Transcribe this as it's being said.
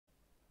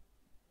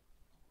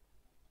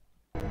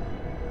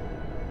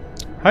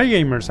Hi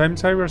gamers, I'm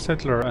Cyber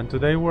Settler and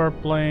today we're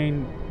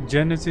playing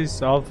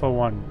Genesis Alpha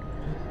 1.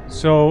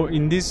 So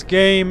in this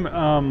game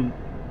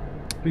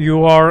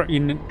you are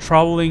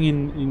traveling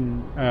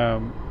in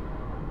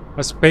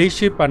a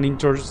spaceship, an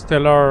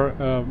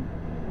interstellar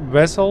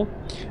vessel,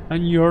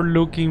 and you're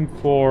looking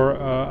for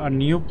a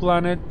new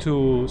planet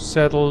to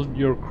settle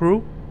your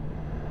crew,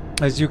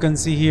 as you can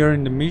see here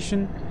in the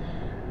mission.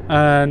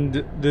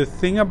 And the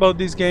thing about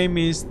this game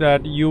is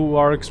that you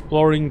are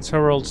exploring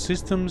several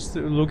systems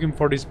looking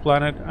for this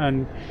planet,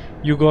 and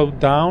you go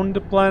down the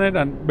planet,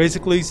 and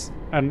basically it's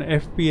an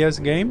FPS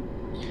game.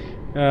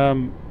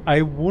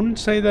 I wouldn't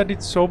say that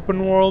it's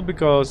open world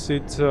because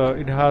it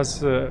has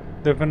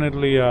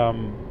definitely a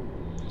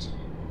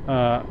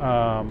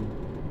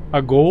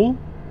goal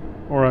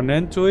or an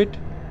end to it.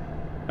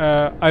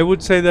 I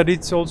would say that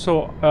it's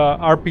also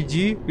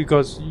RPG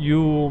because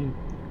you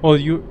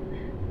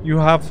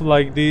have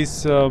like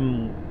this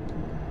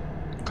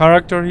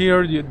character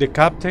here, the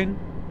captain.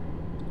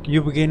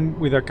 You begin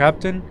with a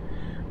captain,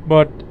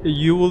 but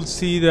you will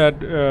see that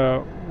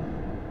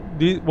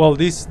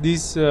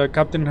this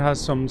captain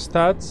has some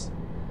stats,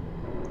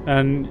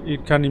 and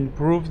it can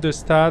improve the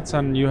stats,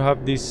 and you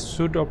have these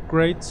suit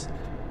upgrades.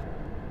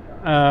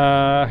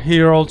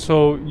 Here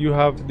also you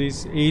have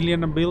this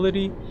alien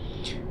ability,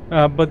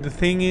 but the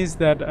thing is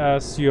that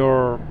as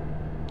your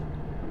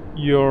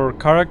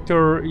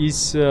character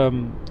is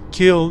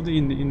killed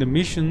in the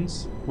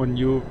missions, when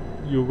you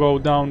go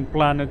down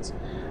planets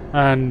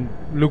and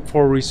look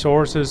for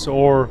resources,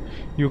 or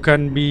you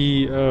can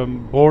be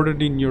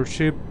boarded in your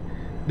ship,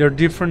 there are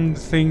different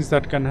things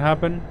that can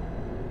happen.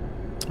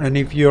 And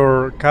if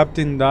your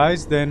captain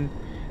dies, then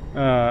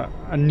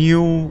a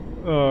new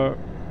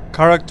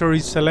character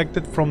is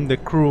selected from the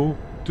crew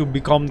to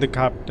become the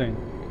captain.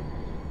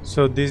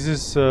 So this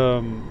is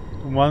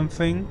one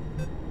thing.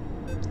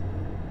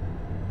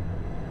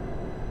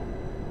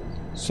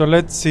 So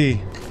let's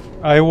see.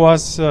 I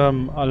was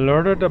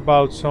alerted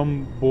about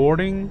some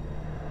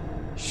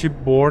ship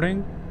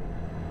boarding.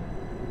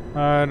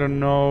 I don't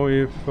know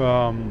if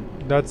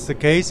that's the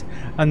case.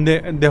 And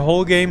the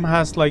whole game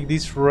has like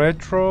this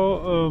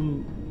retro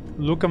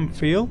look and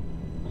feel.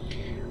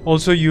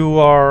 Also, you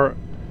are,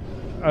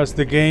 as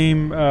the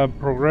game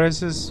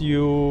progresses,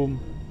 you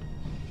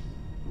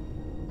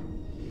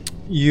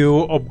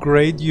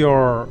upgrade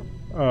your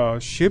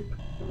ship.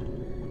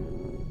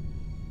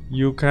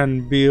 You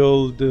can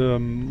build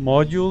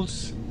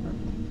modules,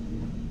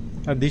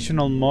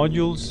 additional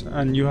modules,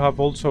 and you have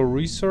also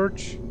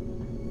research,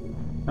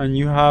 and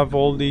you have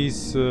all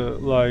these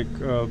little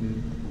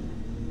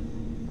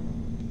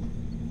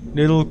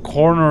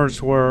corners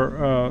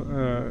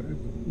where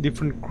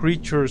different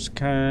creatures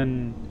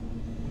can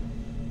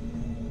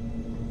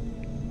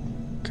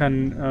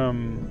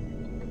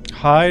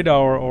hide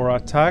or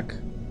attack.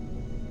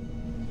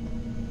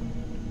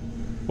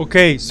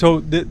 Okay, so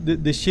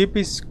the ship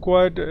is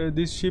quite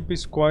this ship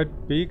is quite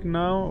big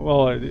now.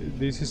 Well,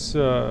 this is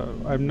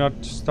I'm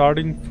not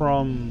starting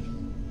from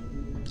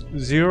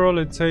zero,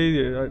 let's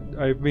say.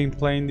 I've been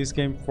playing this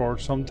game for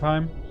some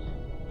time,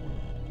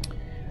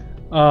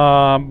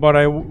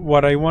 but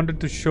what I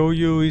wanted to show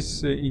you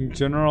is in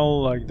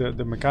general, like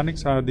the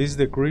mechanics. This is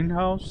the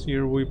greenhouse.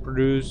 Here we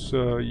produce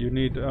you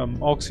need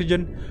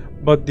oxygen,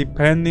 but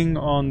depending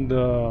on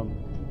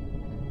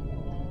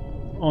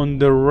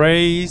the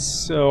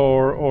race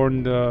or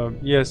on the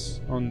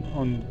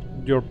on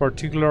your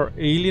particular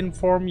alien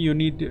form, you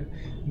need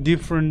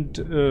different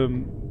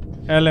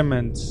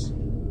elements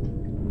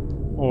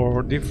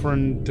or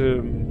different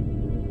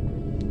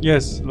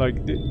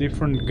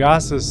different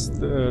gases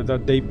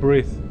that they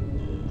breathe.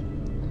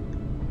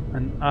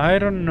 And I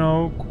don't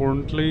know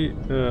currently.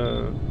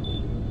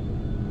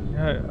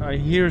 I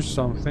hear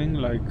something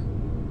like,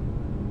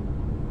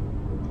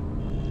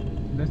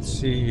 let's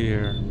see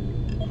here.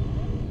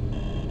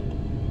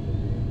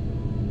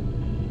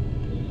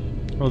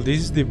 Well, this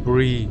is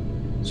debris.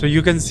 So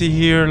you can see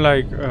here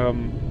like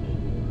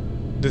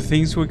the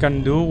things we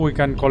can do. We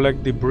can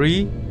collect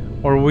debris,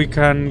 or we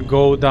can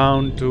go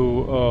down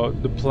to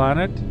the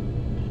planet.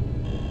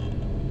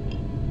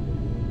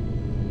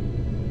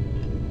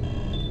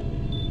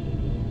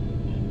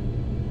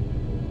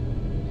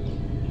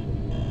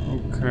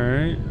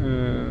 Okay.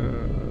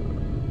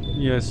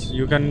 Yes,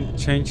 you can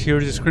change here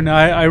the screen.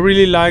 I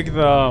really like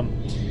the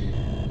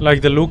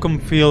look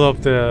and feel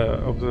of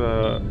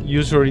the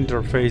user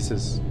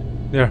interfaces.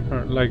 They're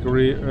like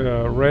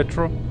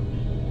retro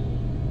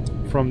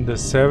from the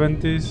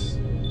 70s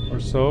or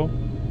so.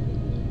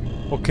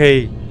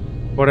 Okay,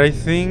 but I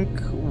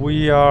think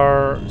we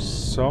are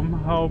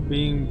somehow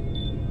being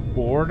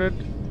boarded.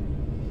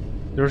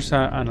 There's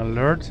an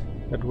alert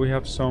that we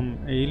have some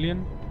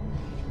alien.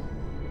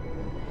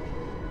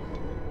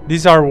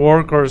 These are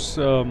workers.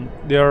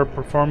 They are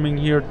performing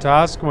here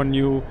tasks. When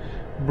you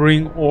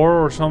bring ore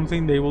or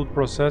something, they will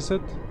process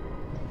it.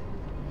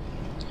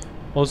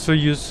 Also,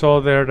 you saw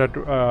there that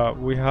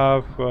we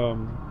have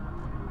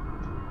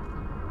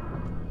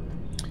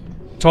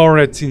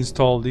turrets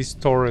installed. These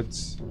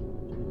turrets,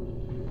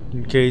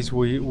 in case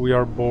we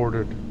are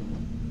boarded.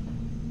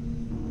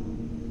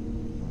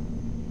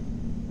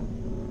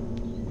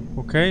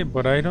 Okay,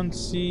 but I don't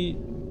see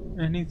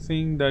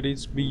anything that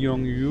is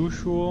beyond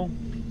usual.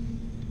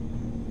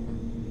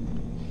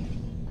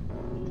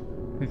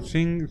 I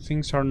think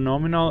things are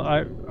nominal.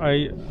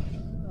 I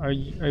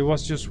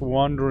was just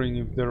wondering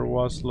if there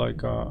was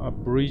like a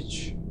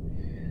breach.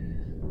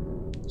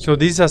 So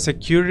this is a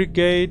security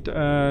gate,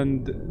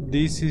 and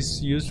this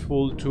is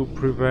useful to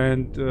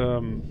prevent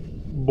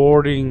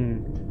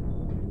boarding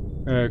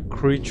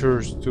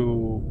creatures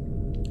to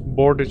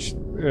board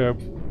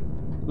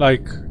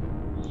like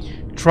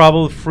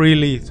travel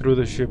freely through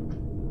the ship.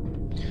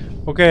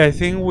 Okay, I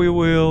think we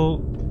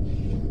will.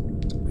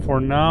 For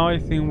now, I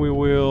think we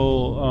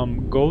will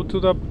go to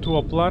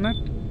a planet.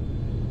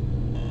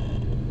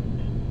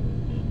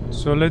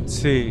 So let's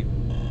see.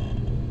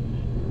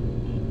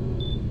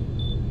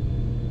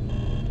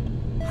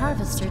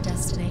 Harvester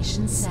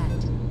destination set.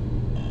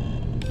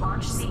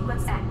 Launch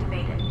sequence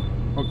activated.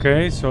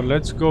 Okay, so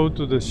let's go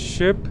to the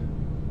ship.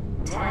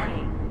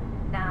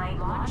 10, 9,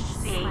 launch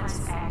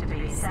sequence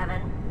activated.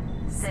 7,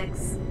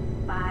 6,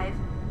 5,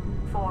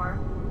 4,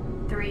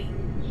 3,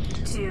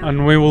 2.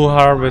 And we will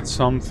harvest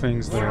some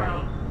things there.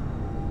 0.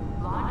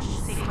 Launch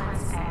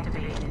sequence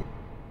activated.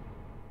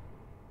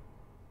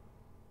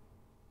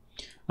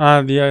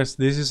 Yes,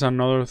 this is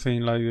another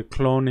thing, like the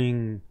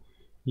cloning.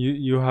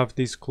 You have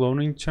these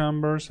cloning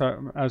chambers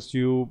as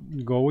you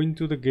go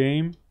into the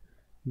game.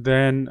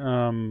 Then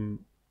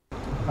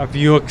as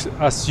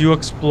you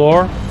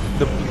explore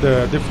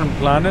the different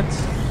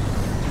planets,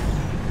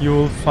 you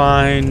will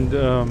find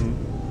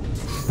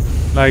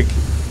like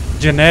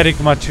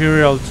genetic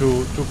material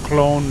to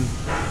clone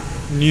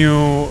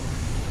new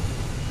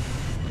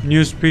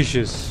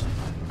species.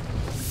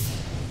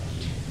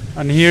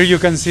 And here you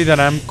can see that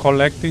I'm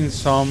collecting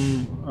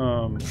some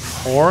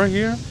ore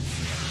here.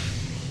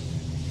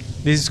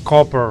 This is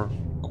copper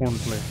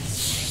currently.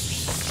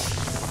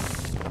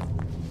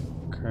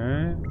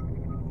 Okay.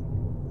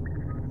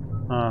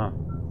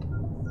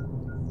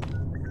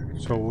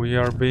 So we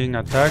are being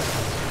attacked.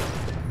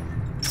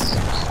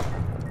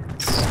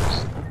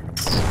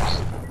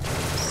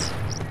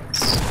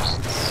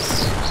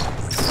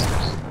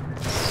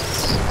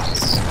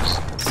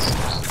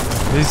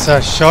 This is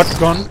a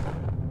shotgun.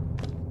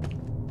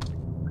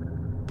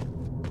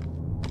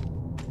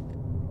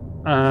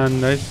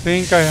 And I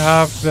think I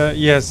have the...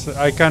 Yes,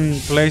 I can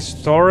place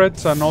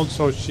turrets and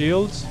also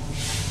shields.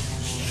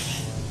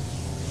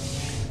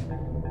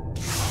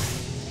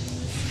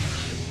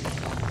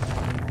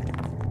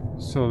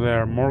 So there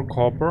are more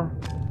copper.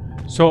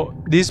 So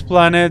these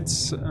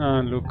planets,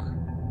 look.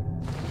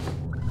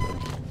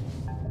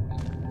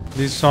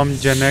 This is some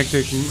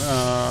genetic,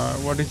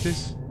 what is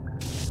this?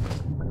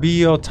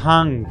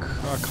 Biotank,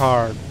 a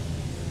card.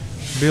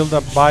 Build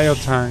a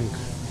biotank.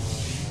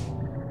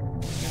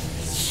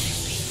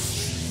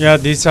 Yeah,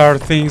 these are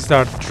things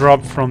that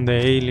drop from the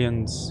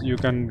aliens. You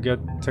can get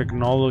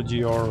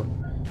technology or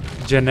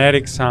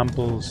genetic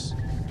samples.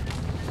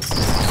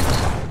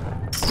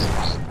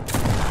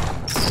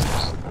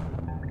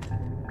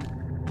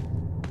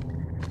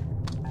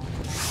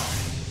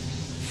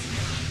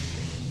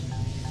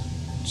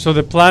 So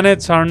the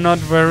planets are not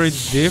very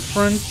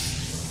different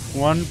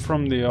one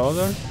from the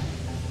other.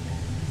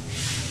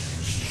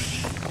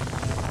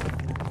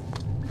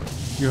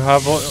 You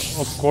have,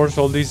 of course,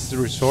 all these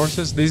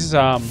resources. This is you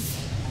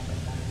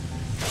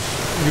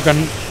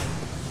can.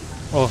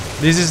 Oh,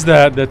 this is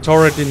the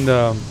turret in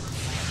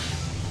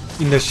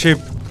the ship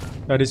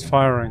that is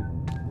firing.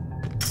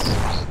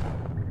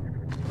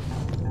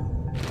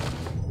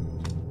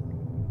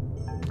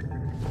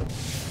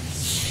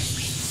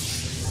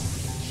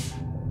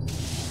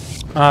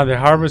 The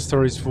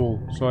harvester is full,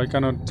 so I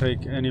cannot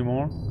take any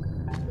more.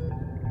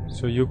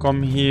 So you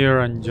come here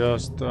and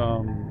just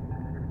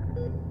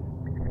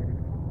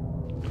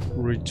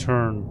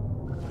return.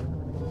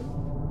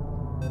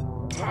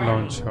 10,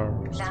 Launch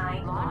harvest.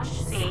 9, launch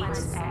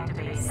sequence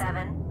activated.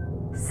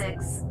 7,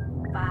 6,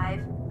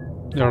 5,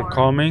 They're 4,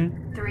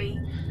 coming. 3,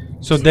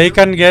 So 2, they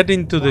can get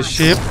into the 1,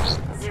 ship.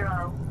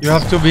 0. You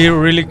have to be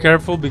really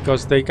careful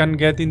because they can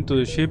get into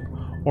the ship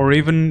or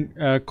even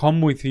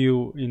come with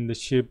you in the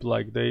ship.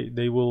 Like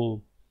they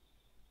will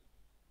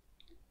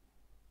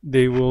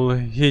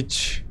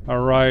hitch a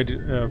ride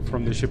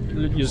from the ship.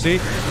 You see?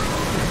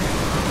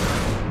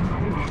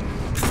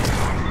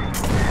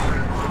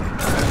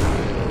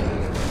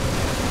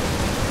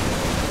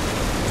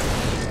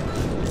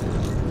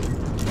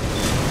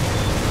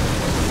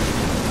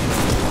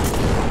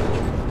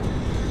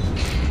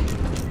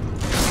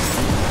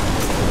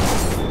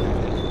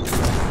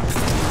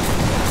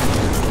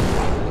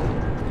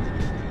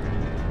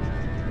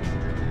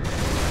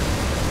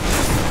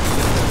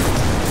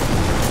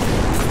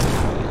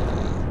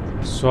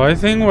 So I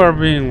think we're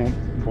being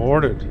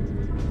boarded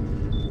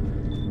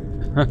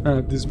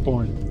at this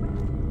point,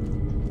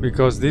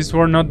 because these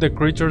were not the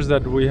creatures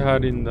that we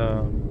had in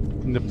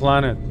the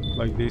planet,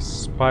 like this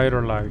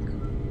spider-like.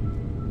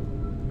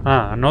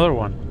 Another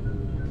one.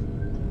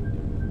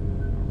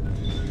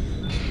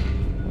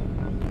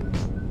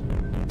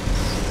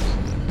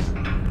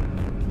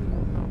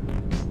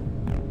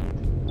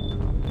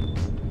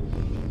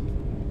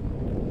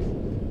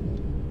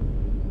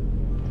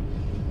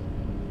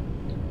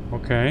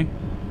 Okay,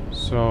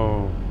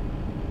 so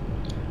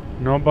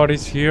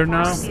nobody's here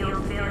now. Force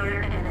field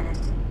failure imminent.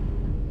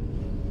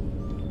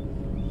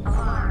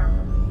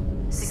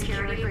 Alarm.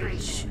 Security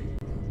breach.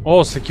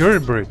 Oh,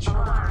 security breach.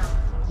 Alarm.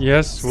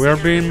 Yes, we're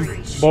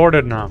being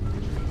boarded now.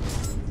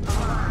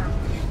 Alarm.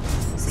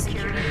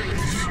 Security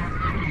breach.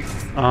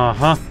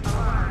 Uh-huh.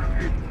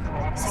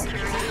 Alarm.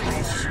 Security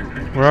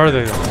breach. Where are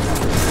they though?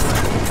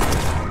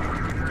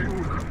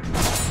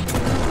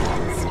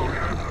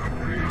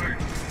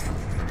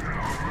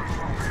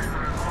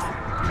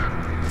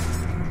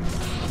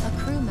 A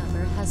crew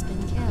member has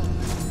been killed.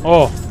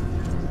 Oh.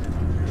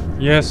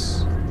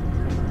 Yes.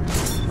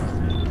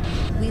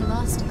 We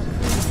lost a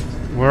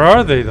crew. Where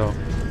are they though?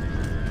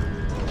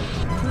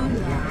 Crew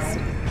lost.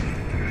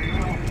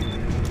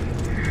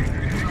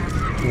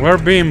 We're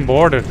being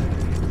boarded.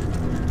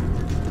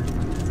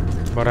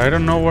 But I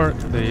don't know where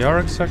they are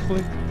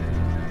exactly.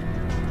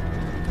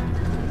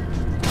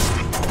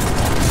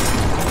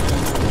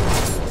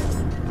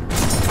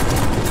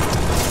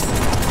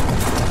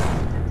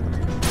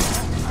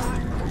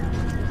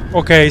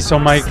 Okay, so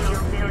Field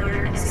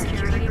failure and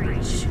security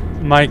breach.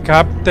 my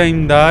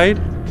captain died.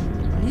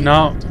 New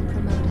Now, captain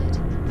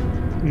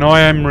promoted. now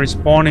I am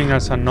respawning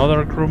as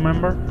another crew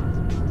member.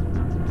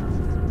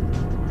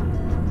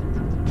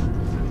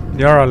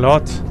 There are a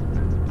lot.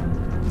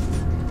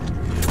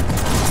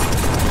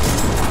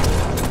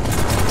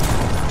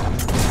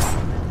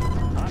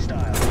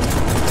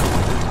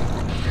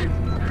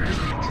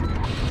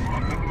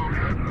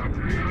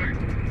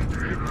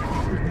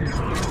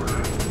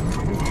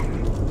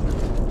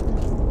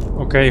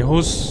 Okay,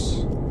 who's...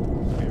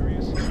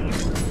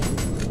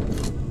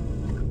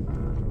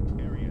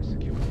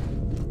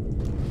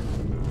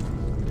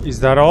 Is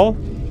that all?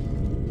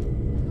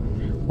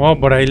 Wow,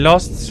 but I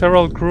lost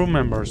several crew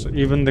members,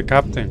 even the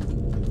captain.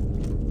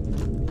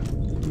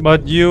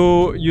 But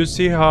you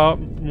see how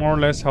more or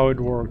less how it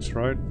works,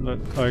 right?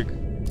 Like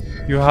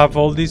you have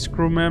all these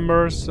crew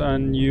members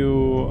and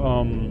you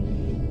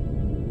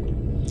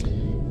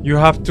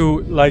have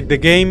to, like, the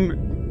game,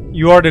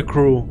 you are the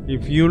crew.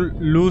 If you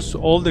lose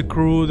all the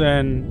crew,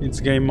 then it's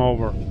game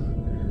over.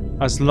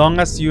 As long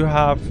as you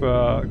have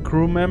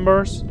crew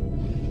members,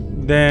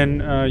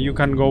 then you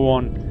can go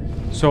on.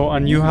 So,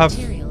 and you New have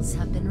materials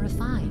have been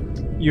refined.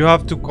 you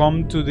have to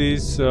come to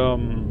these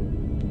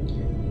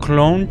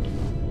clone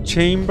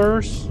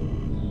chambers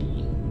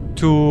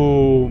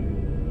to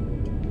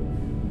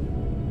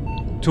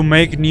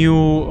make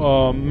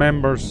new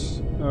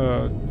members,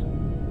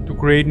 to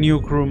create new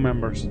crew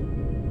members.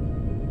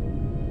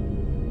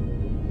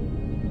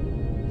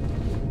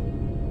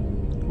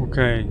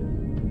 Okay,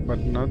 but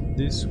not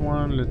this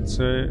one. Let's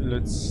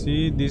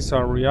see. These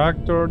are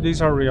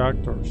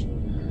reactors.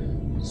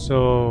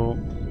 So,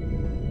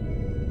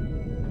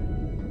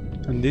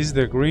 and this is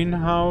the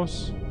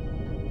greenhouse.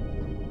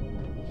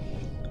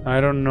 I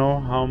don't know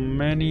how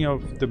many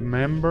of the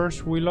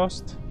members we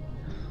lost.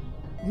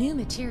 New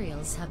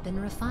materials have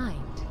been refined.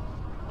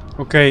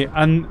 Okay,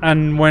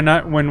 and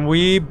when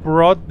we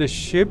brought the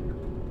ship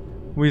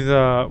with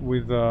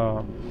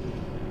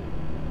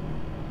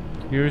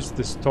here's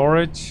the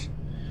storage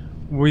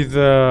with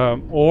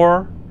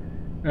ore,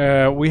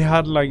 we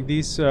had like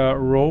these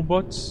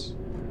robots.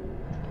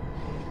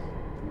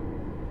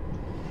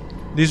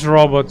 These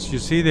robots, you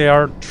see, they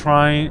are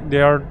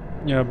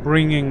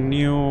bringing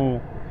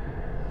new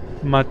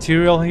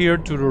material here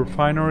to the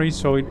refinery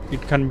so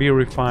it can be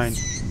refined.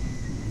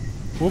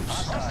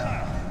 Oops.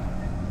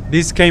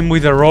 This came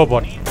with a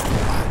robot.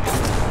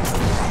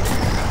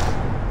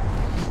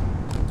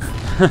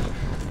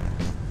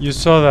 You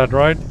saw that,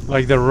 right?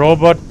 Like the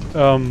robot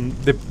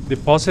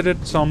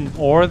deposited some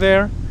ore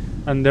there,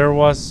 and there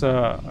was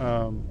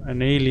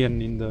an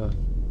alien in the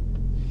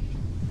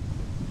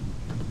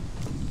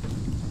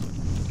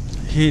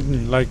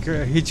hidden, like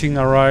hitching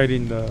a ride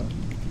in the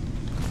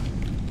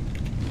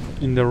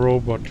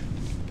robot.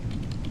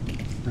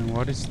 And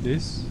what is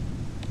this?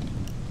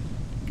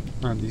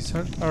 These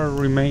are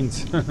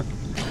remains. New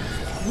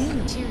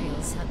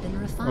materials have been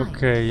refined.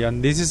 Okay,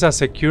 and this is a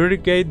security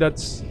gate.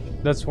 That's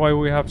why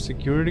we have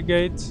security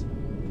gates.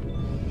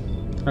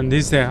 And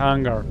this is the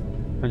hangar.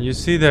 And you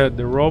see the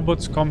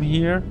robots come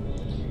here.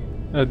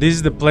 This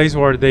is the place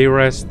where they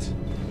rest.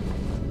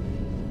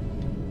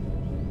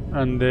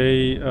 And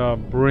they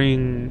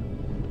bring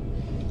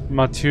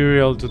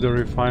material to the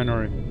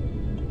refinery.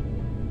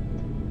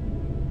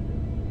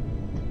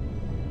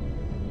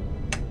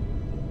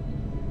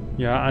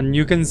 Yeah, and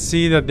you can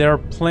see that there are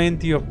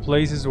plenty of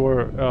places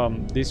where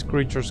these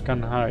creatures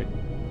can hide.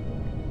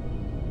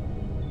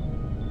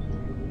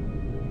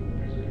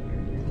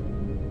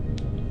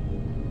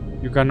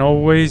 You can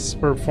always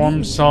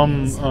perform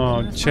some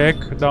check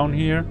down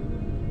here,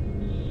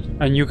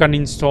 and you can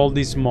install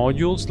these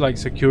modules, like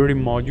security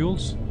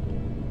modules,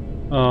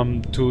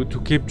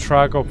 to keep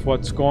track of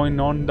what's going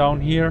on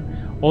down here.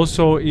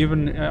 Also,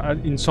 even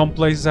in some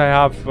places I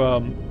have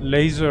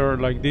laser,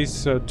 like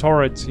these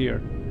turrets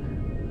here,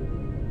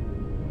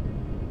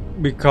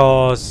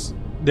 because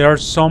there are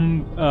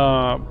some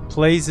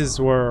places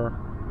where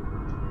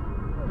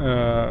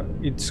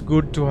it's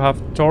good to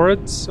have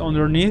turrets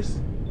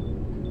underneath.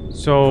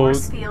 So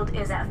Force field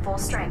is at full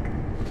strength.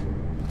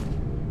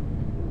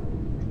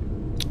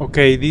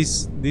 okay,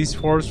 this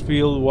force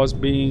field was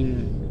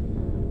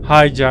being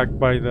hijacked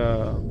by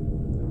the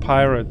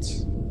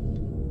pirates.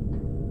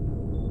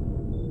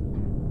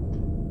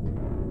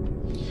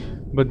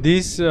 But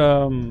this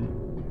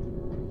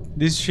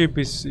ship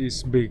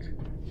is big.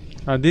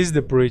 This is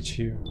the bridge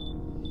here.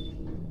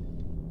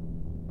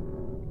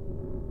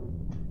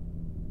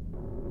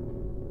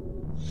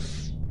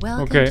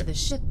 Welcome Okay. to the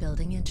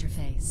shipbuilding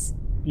interface.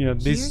 Yeah,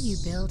 Here this. you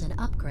build and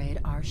upgrade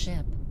our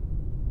ship.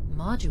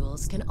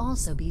 Modules can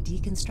also be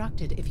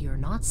deconstructed if you're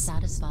not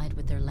satisfied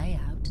with their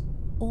layout,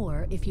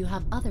 or if you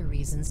have other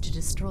reasons to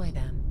destroy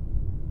them.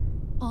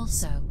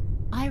 Also,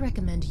 I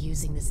recommend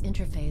using this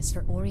interface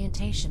for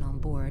orientation on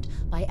board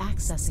by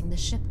accessing the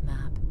ship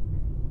map.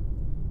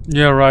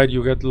 Yeah, right.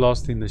 You get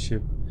lost in the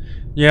ship.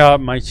 Yeah,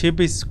 my ship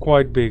is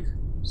quite big,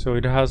 so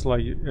it has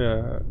like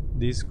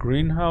these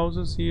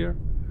greenhouses here.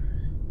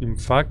 In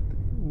fact,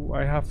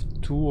 I have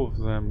 2 of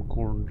them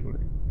currently.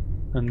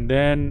 And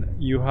then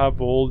you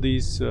have all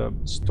these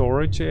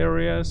storage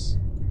areas,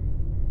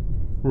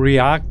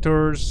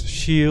 reactors,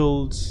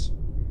 shields.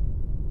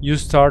 You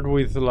start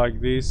with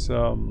like this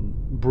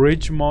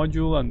bridge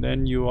module, and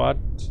then you add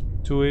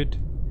to it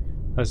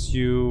as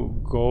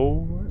you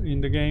go in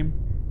the game.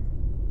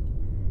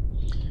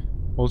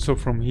 Also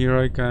from here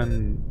I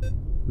can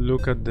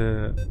look at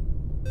the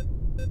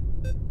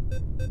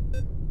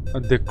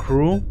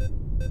crew.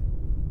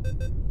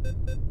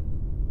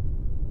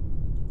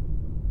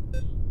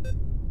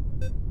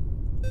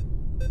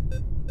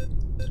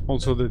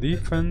 Also the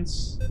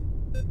defense.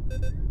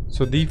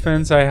 So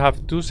defense, I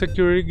have 2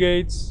 security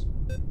gates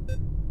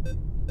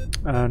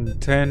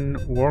and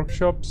 10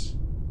 workshops.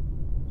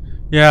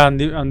 Yeah,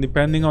 and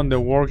depending on the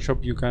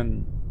workshop you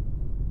can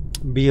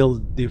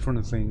build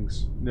different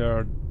things.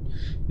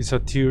 It's a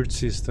tiered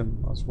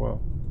system as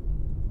well.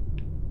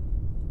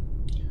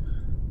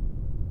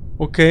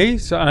 Okay,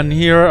 so and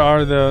here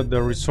are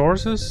the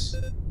resources,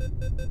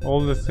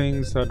 all the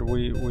things that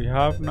we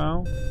have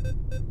now.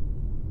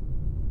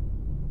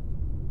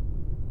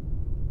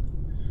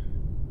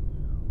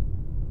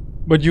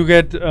 But you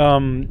get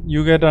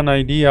an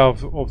idea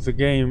of the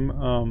game,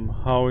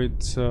 how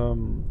it's or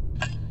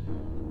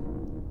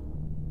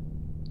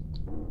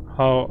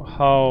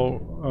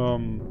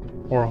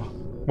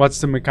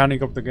what's the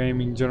mechanic of the game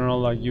in general.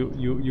 Like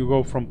you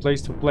go from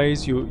place to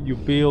place, you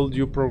build,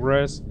 you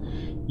progress,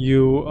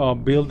 you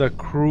build a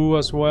crew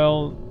as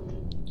well,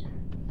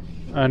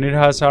 and it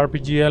has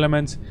RPG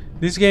elements.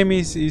 This game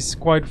is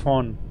quite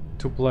fun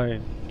to play.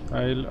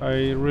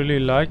 I really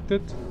liked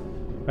it.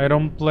 I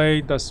don't play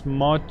it as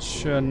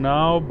much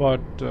now,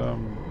 but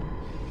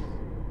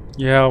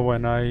yeah,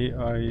 when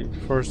I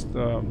first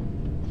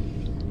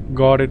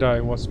got it,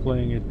 I was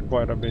playing it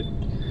quite a bit.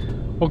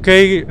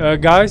 Okay,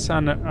 guys,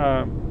 and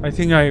I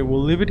think I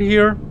will leave it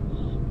here.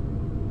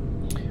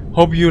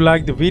 Hope you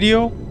liked the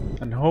video,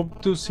 and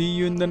hope to see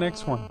you in the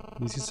next one.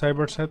 This is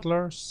Cyber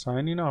Settler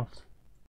signing off.